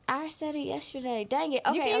me, I said it yesterday. Dang it.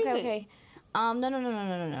 Okay.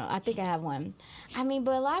 No. I think I have one. I mean,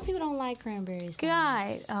 but a lot of people don't like cranberries.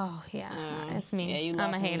 Guys. Oh, yeah. That's me. Yeah, you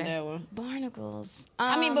I'm a hater. That one. Barnacles.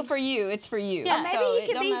 I mean, but for you, it's for you.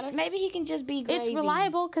 Yeah. Maybe he can just be gravy. It's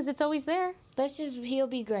reliable because it's always there. He'll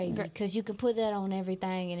be gravy because you can put that on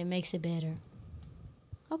everything and it makes it better.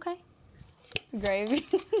 Okay. Gravy.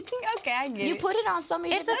 Okay, I get You it. put it on so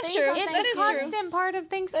many It's different a, things. true. on it's That a is true. constant part of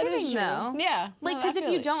Thanksgiving, though. Yeah. Like, No, because I if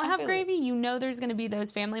feel you it. don't I have feel gravy, it. you know there's going to be those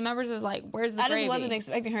family members who's like, where's the I gravy? just wasn't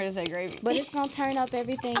expecting her to say gravy. But it's gonna turn up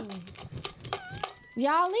everything.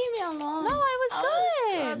 Y'all leave me alone. No, I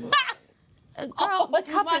was good. Girl, the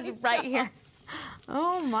cup is right here.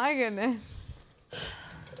 Oh, my goodness.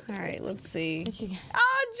 All right, let's see. What you got?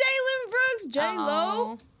 Oh, Jalen Brooks, J Lo.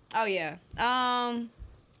 Oh. Oh yeah.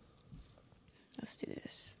 Let's do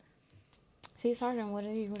this. See, it's harder than what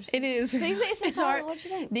it is. It is. So you say it's hard. harder. What you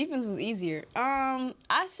think? Defense was easier. I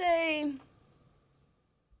say.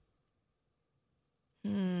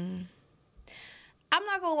 I'm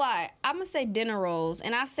not gonna lie. I'm gonna say dinner rolls,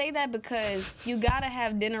 and I say that because you gotta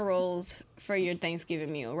have dinner rolls for your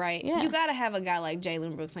Thanksgiving meal, right? Yeah. You gotta have a guy like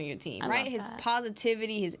Jalen Brooks on your team, right? love His that.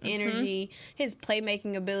 positivity, his energy, his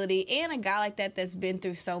playmaking ability, and a guy like that's been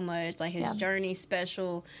through so much, like his Yeah. journey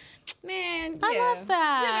special. Man, I yeah. love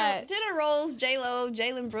that. Dinner rolls, J Lo,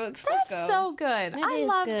 Jalen Brooks. That's Let's go. so good. I is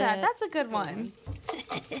love good. that. That's a good one.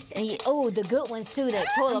 And the good ones too that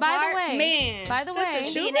pull By apart. the way, Man, by the Sister way, Shoe-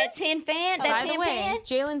 See that tin fan? That by tin the way, pan?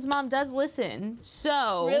 Jalen's mom does listen.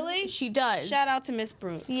 So Really? she does. Shout out to Miss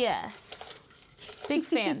Brooks. Yes. Big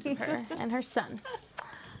fans of her and her son.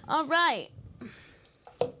 All right.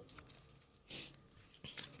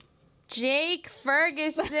 Jake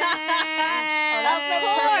Ferguson. That's the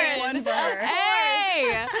perfect one for her.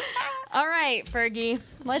 Hey! All right, Fergie.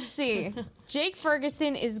 Let's see. Jake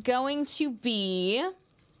Ferguson is going to be.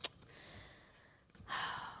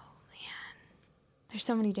 Oh, man. There's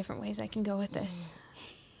so many different ways I can go with this.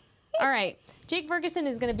 All right. Jake Ferguson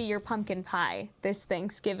is going to be your pumpkin pie this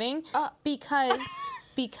Thanksgiving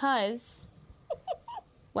because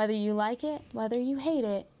whether you like it, whether you hate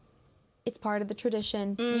it, it's part of the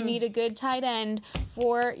tradition. You need a good tight end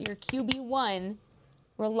for your QB1.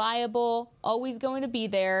 Reliable, always going to be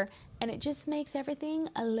there, and it just makes everything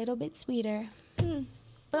a little bit sweeter. Boom.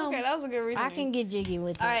 Okay, that was a good reason. I can get jiggy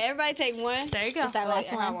with it. All right, everybody take one. There you go. It's our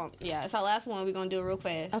last I one. won't- Yeah, it's our last one. We're gonna do it real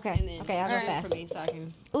fast. Okay, And then okay, I'll go one fast. for me, so I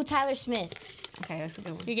can. Ooh, Tyler Smith. Okay, that's a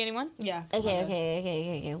good one. You getting one? Yeah.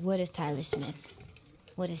 Okay. What is Tyler Smith?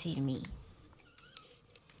 What is he to me?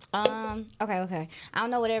 Okay. I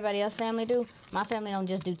don't know what everybody else family do. My family don't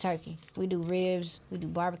just do turkey. We do ribs, we do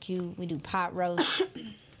barbecue, we do pot roast.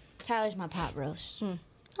 Tyler's my pot roast.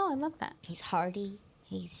 Oh, I love that. He's hardy,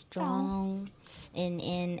 he's strong, and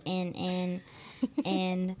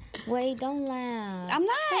wait, don't laugh. I'm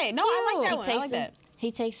not. No, I like that one. I like some, that.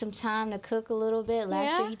 He takes some time to cook a little bit. Last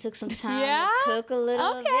Yeah? year he took some time Yeah? to cook a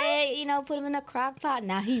little Okay. bit. Put him in the crock pot.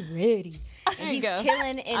 Now he ready. And There you he's go.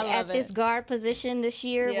 killing I love at this it. guard position this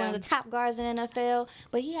year, one Yeah. of the top guards in NFL.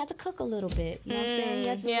 But he had to cook a little bit. You know what I'm saying? He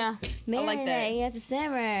had to Yeah. marinate. like that. He had to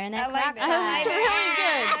simmer. And that I like crock that.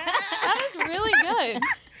 pot. That's really good. That is really good.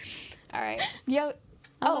 All right. Yo,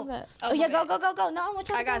 I love that. oh yeah, my go. No, I want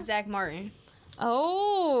you I to got go. Zach Martin.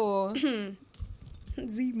 Oh.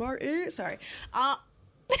 Z Martin. Sorry.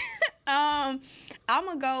 I'm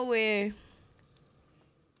gonna go with.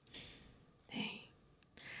 Dang.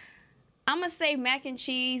 I'm gonna say mac and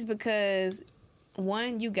cheese because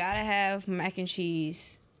one, you gotta have mac and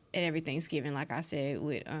cheese at every Thanksgiving, like I said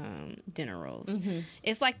with dinner rolls.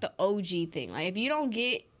 It's like the OG thing. Like if you don't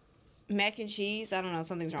get mac and cheese, I don't know,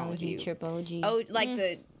 something's wrong with you. Triple OG. Oh, like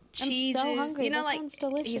the cheeses. hungry. You know, That like sounds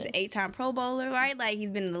delicious. he's an 8-time Pro Bowler, right? Like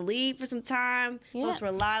he's been in the league for some time. Yeah. Most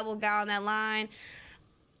reliable guy on that line.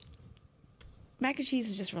 Mac and cheese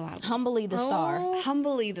is just reliable. Humbly the star.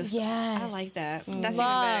 Humbly the star. I Yes. like that. That's even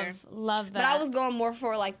better. Love that. But I was going more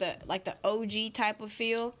for like the OG type of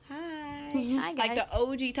feel. Hi. Hi, Like guys. the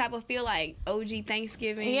OG type of feel, like OG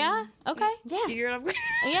Thanksgiving. Yeah? Okay. Yeah. You get what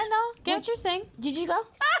I'm Yeah, no. Get what you're saying. Did you go?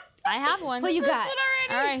 I have one. Who you got?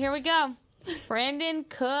 All right, here we go. Brandon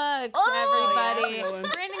Cooks, Oh, everybody. yeah, that's a good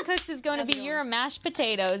one. Brandon Cooks is going to be your mashed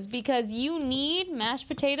potatoes because you need mashed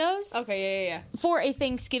potatoes Okay, yeah. for a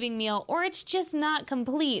Thanksgiving meal, or it's just not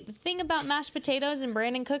complete. The thing about mashed potatoes and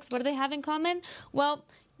Brandon Cooks, what do they have in common? Well,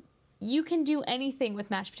 you can do anything with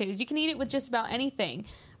mashed potatoes. You can eat it with just about anything.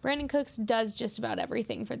 Brandon Cooks does just about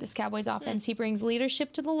everything for this Cowboys offense. He brings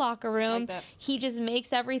leadership to the locker room. Like that. He just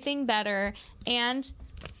makes everything better. And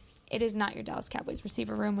it is not your Dallas Cowboys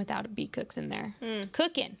receiver room without a B. Cooks in there.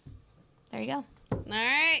 Cooking. There you go. All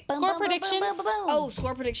right. Boom, Score boom, boom, predictions? boom, boom, boom. Oh,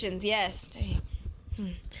 score predictions. Yes. Dang.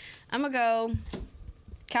 I'm going to go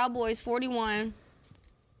Cowboys 41.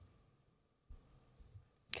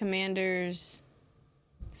 Commanders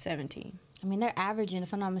 17. I mean, they're averaging,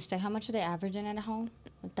 if I'm not mistaken, how much are they averaging at home?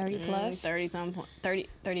 30 plus? 30 something point. 30,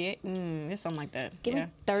 38. It's something like that. Give yeah.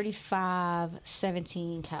 me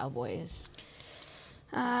 35-17 Cowboys.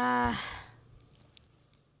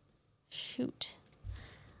 Shoot.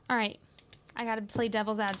 All right. I got to play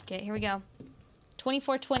devil's advocate. Here we go.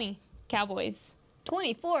 24-20, Cowboys.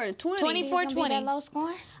 24-20. 24-20. That low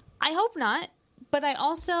score? I hope not, but I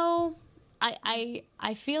also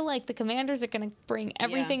I feel like the Commanders are going to bring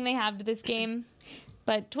everything they have to this game.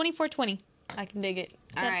 But 24-20. I can dig it.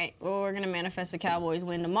 All right. Well, we're going to manifest a Cowboys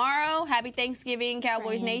win tomorrow. Happy Thanksgiving,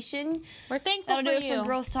 Cowboys Nation. We're thankful That'll for do you. it for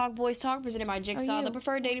Girls Talk, Boys Talk, presented by Jigsaw, you. the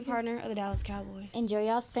preferred dating partner of the Dallas Cowboys. Enjoy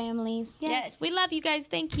y'all's families. Yes. We love you guys.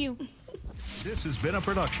 Thank you. This has been a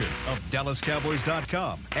production of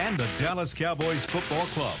DallasCowboys.com and the Dallas Cowboys Football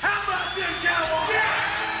Club. How about this, Cowboys? Yeah!